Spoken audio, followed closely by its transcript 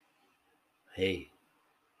Hey,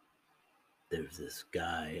 there's this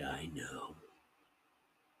guy I know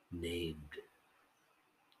named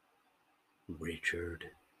Richard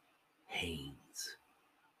Haynes.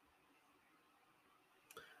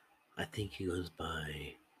 I think he goes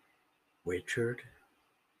by Richard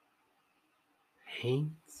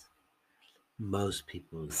Haynes. Most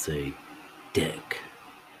people say Dick,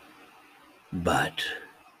 but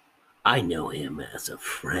I know him as a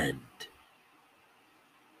friend.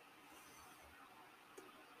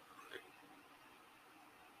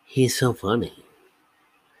 He's so funny,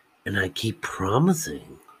 and I keep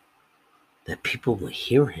promising that people will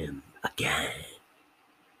hear him again.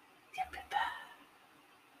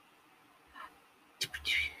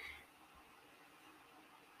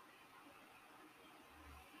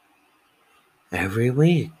 Every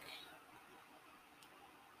week,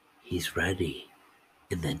 he's ready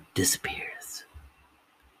and then disappears.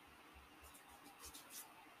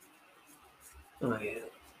 Oh,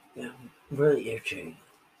 yeah. Really itching.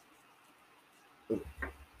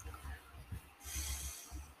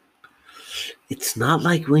 It's not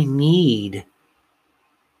like we need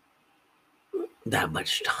that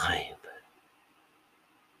much time.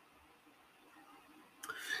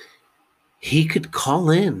 He could call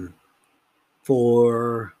in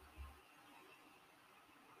for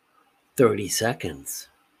 30 seconds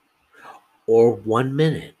or 1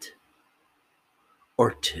 minute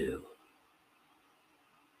or two.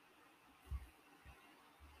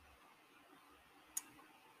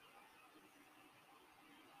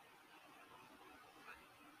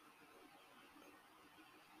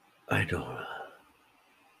 I don't know.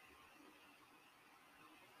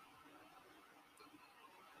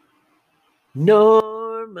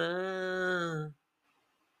 Norma.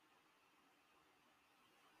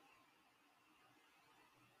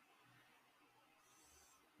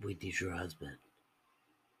 We need your husband.